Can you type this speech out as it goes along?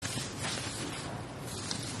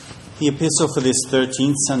The epistle for this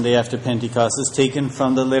 13th Sunday after Pentecost is taken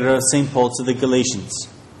from the letter of St. Paul to the Galatians.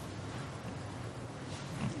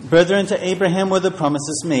 Brethren, to Abraham were the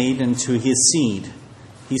promises made, and to his seed.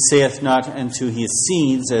 He saith not, and to his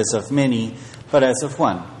seeds as of many, but as of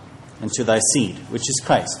one, and to thy seed, which is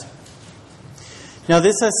Christ. Now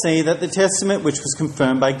this I say, that the testament which was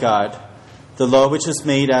confirmed by God, the law which was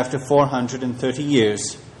made after 430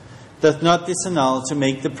 years, doth not disannul to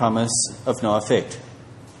make the promise of no effect.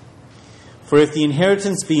 For if the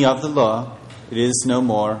inheritance be of the law, it is no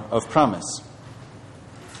more of promise.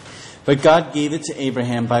 But God gave it to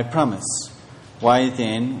Abraham by promise. Why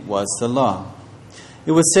then was the law?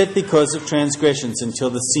 It was set because of transgressions, until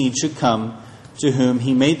the seed should come, to whom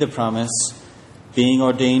he made the promise, being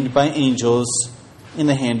ordained by angels in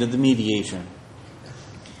the hand of the mediator.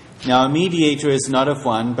 Now a mediator is not of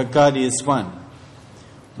one, but God is one.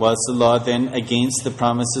 Was the law then against the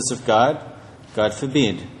promises of God? God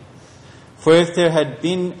forbid. For if there had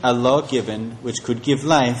been a law given which could give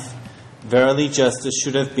life, verily justice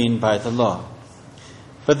should have been by the law.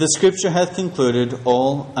 But the Scripture hath concluded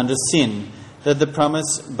all under sin, that the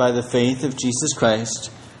promise by the faith of Jesus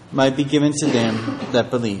Christ might be given to them that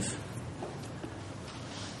believe.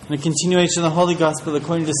 And a continuation of the Holy Gospel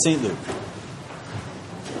according to St. Luke.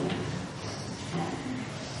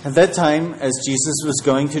 At that time, as Jesus was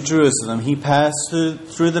going to Jerusalem, he passed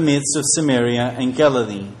through the midst of Samaria and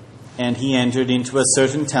Galilee, and he entered into a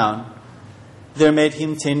certain town. There met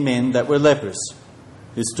him 10 men that were lepers,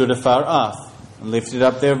 who stood afar off, and lifted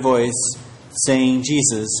up their voice, saying,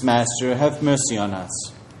 Jesus, Master, have mercy on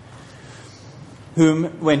us.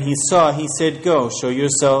 Whom, when he saw, he said, Go, show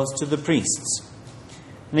yourselves to the priests.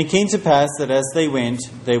 And it came to pass that as they went,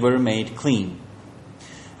 they were made clean.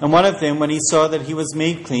 And one of them, when he saw that he was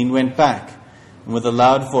made clean, went back, and with a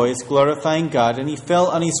loud voice glorifying God, and he fell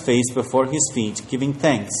on his face before his feet, giving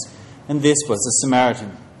thanks. And this was a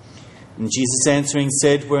Samaritan. And Jesus answering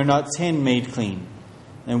said, Were not 10 made clean?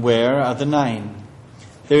 And where are the 9?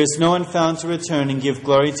 There is no one found to return and give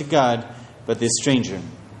glory to God, but this stranger.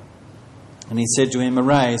 And he said to him,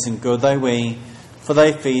 Arise and go thy way, for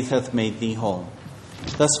thy faith hath made thee whole.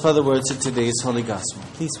 Thus far the words of today's Holy Gospel.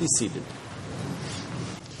 Please be seated.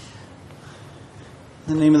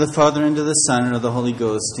 In the name of the Father, and of the Son, and of the Holy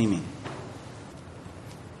Ghost. Amen.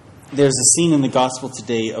 There's a scene in the Gospel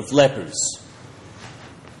today of lepers.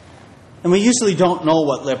 And we usually don't know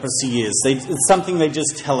what leprosy is. It's something they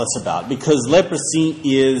just tell us about, because leprosy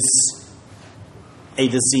is a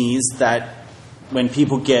disease that when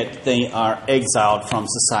people get, they are exiled from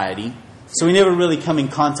society. So we never really come in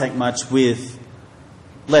contact much with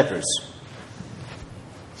lepers.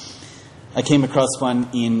 I came across one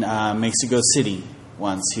in Mexico City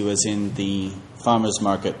once. He was in the farmer's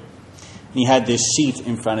market. And he had this sheet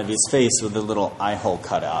in front of his face with a little eye hole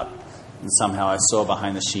cut out. And somehow I saw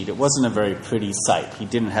behind the sheet. It wasn't a very pretty sight. He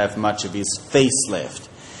didn't have much of his face left.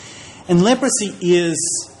 And leprosy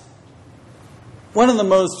is one of the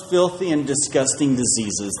most filthy and disgusting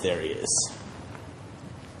diseases there is.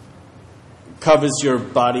 It covers your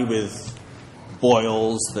body with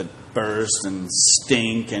boils that burst and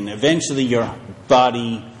stink, and eventually your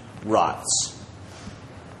body rots.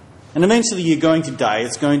 And eventually you're going to die.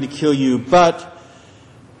 It's going to kill you, but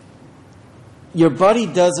your body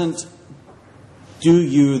doesn't do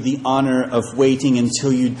you the honor of waiting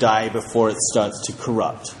until you die before it starts to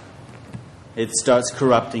corrupt. It starts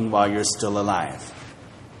corrupting while you're still alive.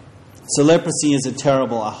 So leprosy is a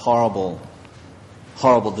horrible,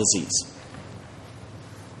 horrible disease.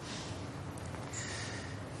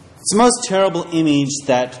 It's the most terrible image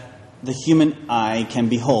that the human eye can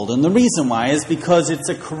behold. And the reason why is because it's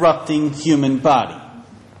a corrupting human body.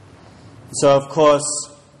 So, of course,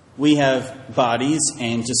 we have bodies,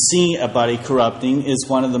 and to see a body corrupting is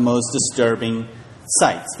one of the most disturbing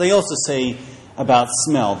sights. They also say about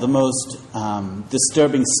smell, the most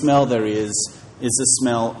disturbing smell there is the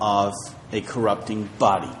smell of a corrupting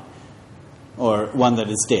body, or one that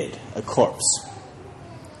is dead, a corpse.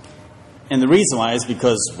 And the reason why is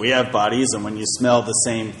because we have bodies, and when you smell the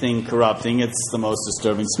same thing corrupting, it's the most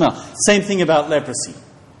disturbing smell. Same thing about leprosy.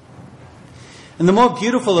 And the more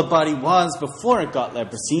beautiful a body was before it got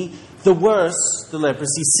leprosy, the worse the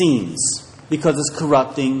leprosy seems, because it's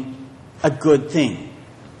corrupting a good thing.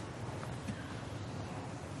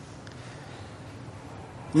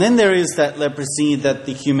 And then there is that leprosy that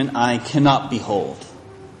the human eye cannot behold.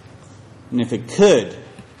 And if it could, it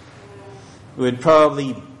would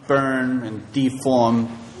probably burn and deform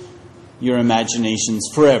your imaginations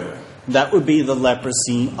forever. That would be the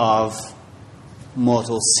leprosy of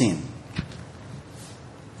mortal sin.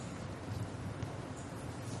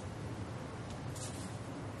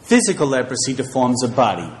 Physical leprosy deforms a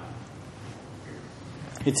body.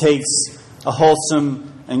 It takes a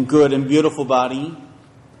wholesome and good and beautiful body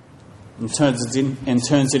and turns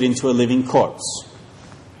it into a living corpse.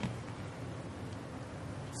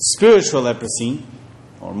 Spiritual leprosy,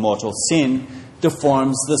 or mortal sin,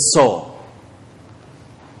 deforms the soul.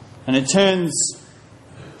 And it turns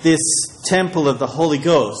this temple of the Holy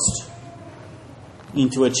Ghost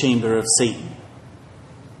into a chamber of Satan.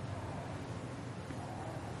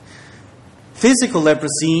 Physical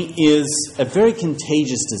leprosy is a very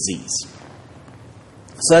contagious disease.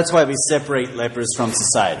 So that's why we separate lepers from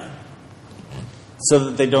society, so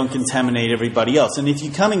that they don't contaminate everybody else. And if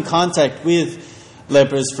you come in contact with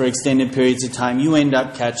lepers for extended periods of time, you end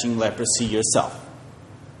up catching leprosy yourself.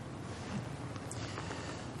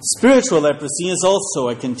 Spiritual leprosy is also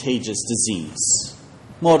a contagious disease.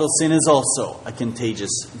 Mortal sin is also a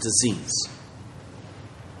contagious disease.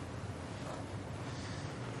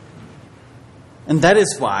 And that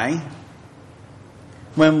is why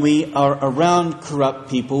when we are around corrupt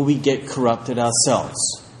people, we get corrupted ourselves.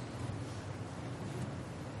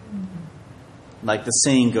 Like the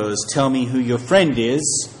saying goes, tell me who your friend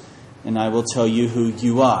is, and I will tell you who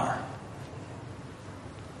you are.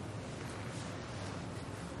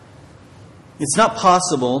 It's not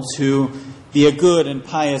possible to be a good and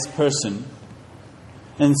pious person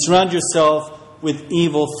and surround yourself with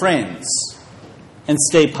evil friends and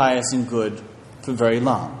stay pious and good for very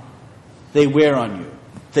long. They wear on you.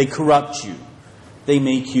 They corrupt you. They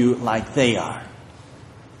make you like they are.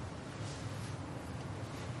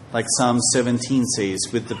 Like Psalm 17 says,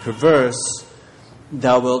 with the perverse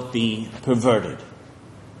thou wilt be perverted.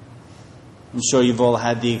 I'm sure you've all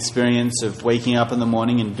had the experience of waking up in the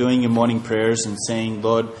morning and doing your morning prayers and saying,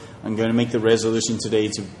 Lord, I'm going to make the resolution today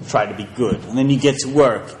to try to be good. And then you get to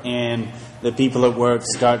work and the people at work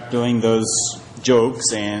start doing those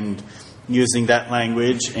jokes and using that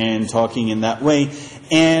language and talking in that way.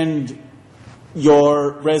 And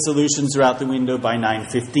your resolutions are out the window by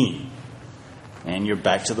 9:15. And you're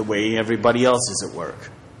back to the way everybody else is at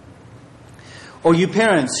work. Or you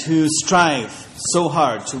parents who strive so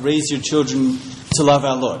hard to raise your children to love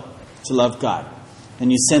our Lord, to love God.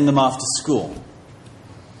 And you send them off to school.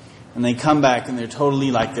 And they come back and they're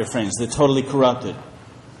totally like their friends. They're totally corrupted.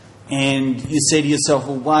 And you say to yourself,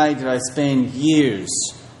 well, why did I spend years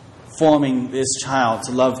forming this child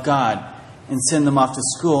to love God and send them off to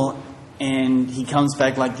school, and he comes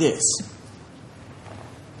back like this?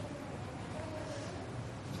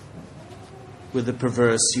 With the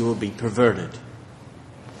perverse, you will be perverted.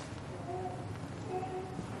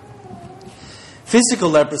 Physical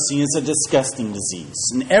leprosy is a disgusting disease,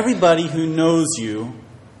 and everybody who knows you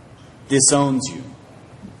disowns you.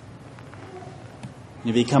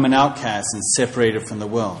 You become an outcast and separated from the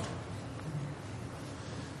world.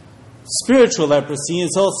 Spiritual leprosy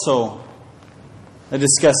is also a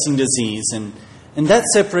disgusting disease, and that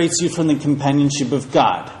separates you from the companionship of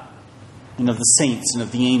God and of the saints and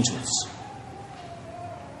of the angels.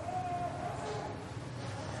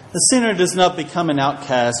 The sinner does not become an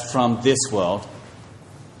outcast from this world,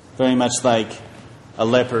 very much like a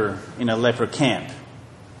leper in a leper camp.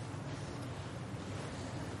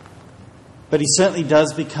 But he certainly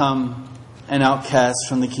does become an outcast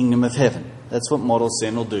from the kingdom of heaven. That's what mortal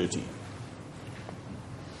sin will do to you.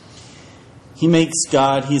 He makes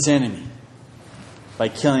God his enemy by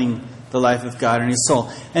killing the life of God in his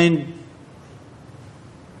soul. And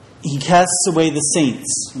he casts away the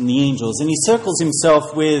saints and the angels, and he circles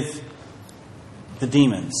himself with the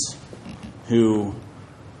demons who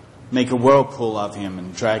make a whirlpool of him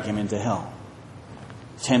and drag him into hell,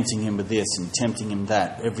 tempting him with this and tempting him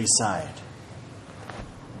that, every side.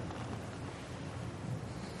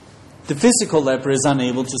 The physical leper is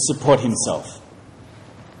unable to support himself.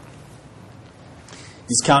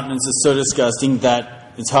 His countenance is so disgusting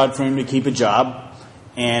that it's hard for him to keep a job,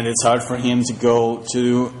 and it's hard for him to go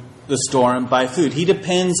to the store and buy food. He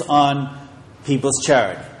depends on people's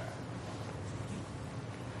charity.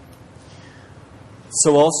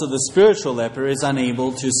 So also the spiritual leper is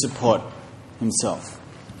unable to support himself.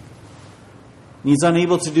 He's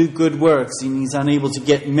unable to do good works, and he's unable to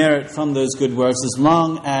get merit from those good works as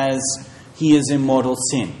long as he is in mortal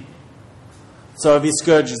sin. So if he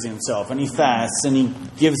scourges himself and he fasts and he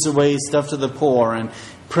gives away stuff to the poor and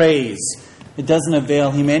prays, it doesn't avail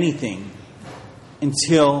him anything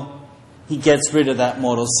until he gets rid of that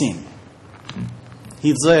mortal sin.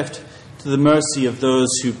 He's left to the mercy of those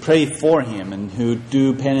who pray for him and who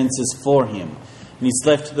do penances for him. And he's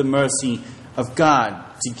left to the mercy of God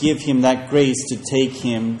to give him that grace to take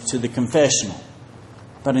him to the confessional.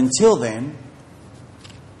 But until then,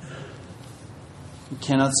 He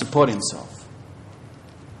cannot support himself.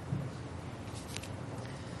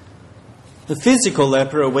 The physical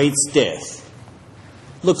leper awaits death,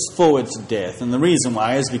 looks forward to death. And the reason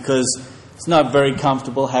why is because it's not very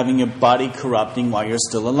comfortable having your body corrupting while you're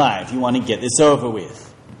still alive. You want to get this over with.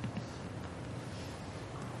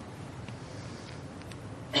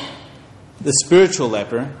 The spiritual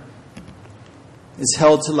leper is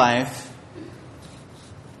held to life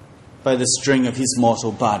by the string of his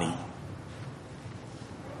mortal body.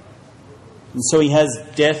 And so he has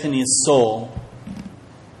death in his soul,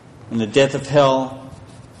 and the death of hell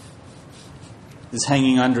is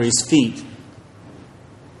hanging under his feet.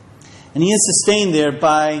 And he is sustained there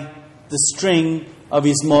by the string of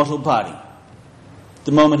his mortal body.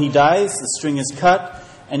 The moment he dies, the string is cut,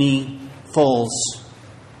 and he falls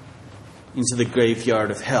into the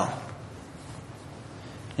graveyard of hell.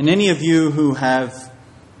 And any of you who have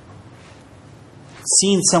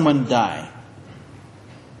seen someone die,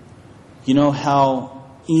 you know how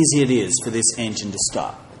easy it is for this engine to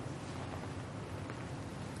stop.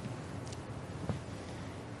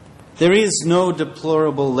 There is no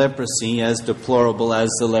deplorable leprosy as deplorable as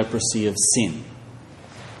the leprosy of sin.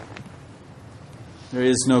 There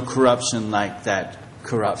is no corruption like that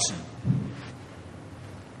corruption.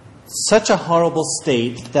 Such a horrible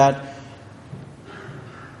state that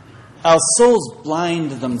our souls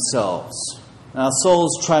blind themselves. Our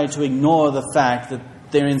souls try to ignore the fact that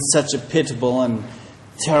they're in such a pitiable and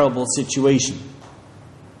terrible situation.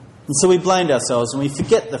 And so we blind ourselves and we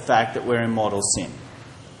forget the fact that we're in mortal sin.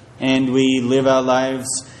 And we live our lives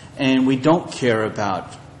and we don't care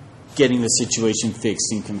about getting the situation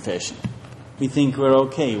fixed in confession. We think we're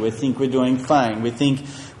okay. We think we're doing fine. We think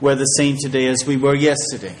we're the same today as we were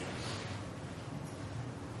yesterday.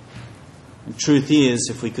 The truth is,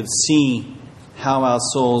 if we could see how our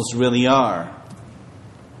souls really are,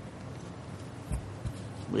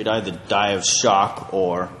 we'd either die of shock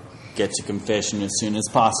or get to confession as soon as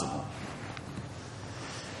possible.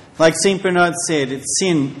 Like St. Bernard said, to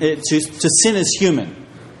sin is human.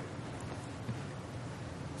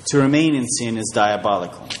 To remain in sin is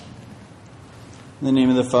diabolical. In the name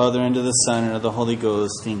of the Father, and of the Son, and of the Holy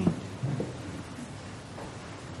Ghost, amen.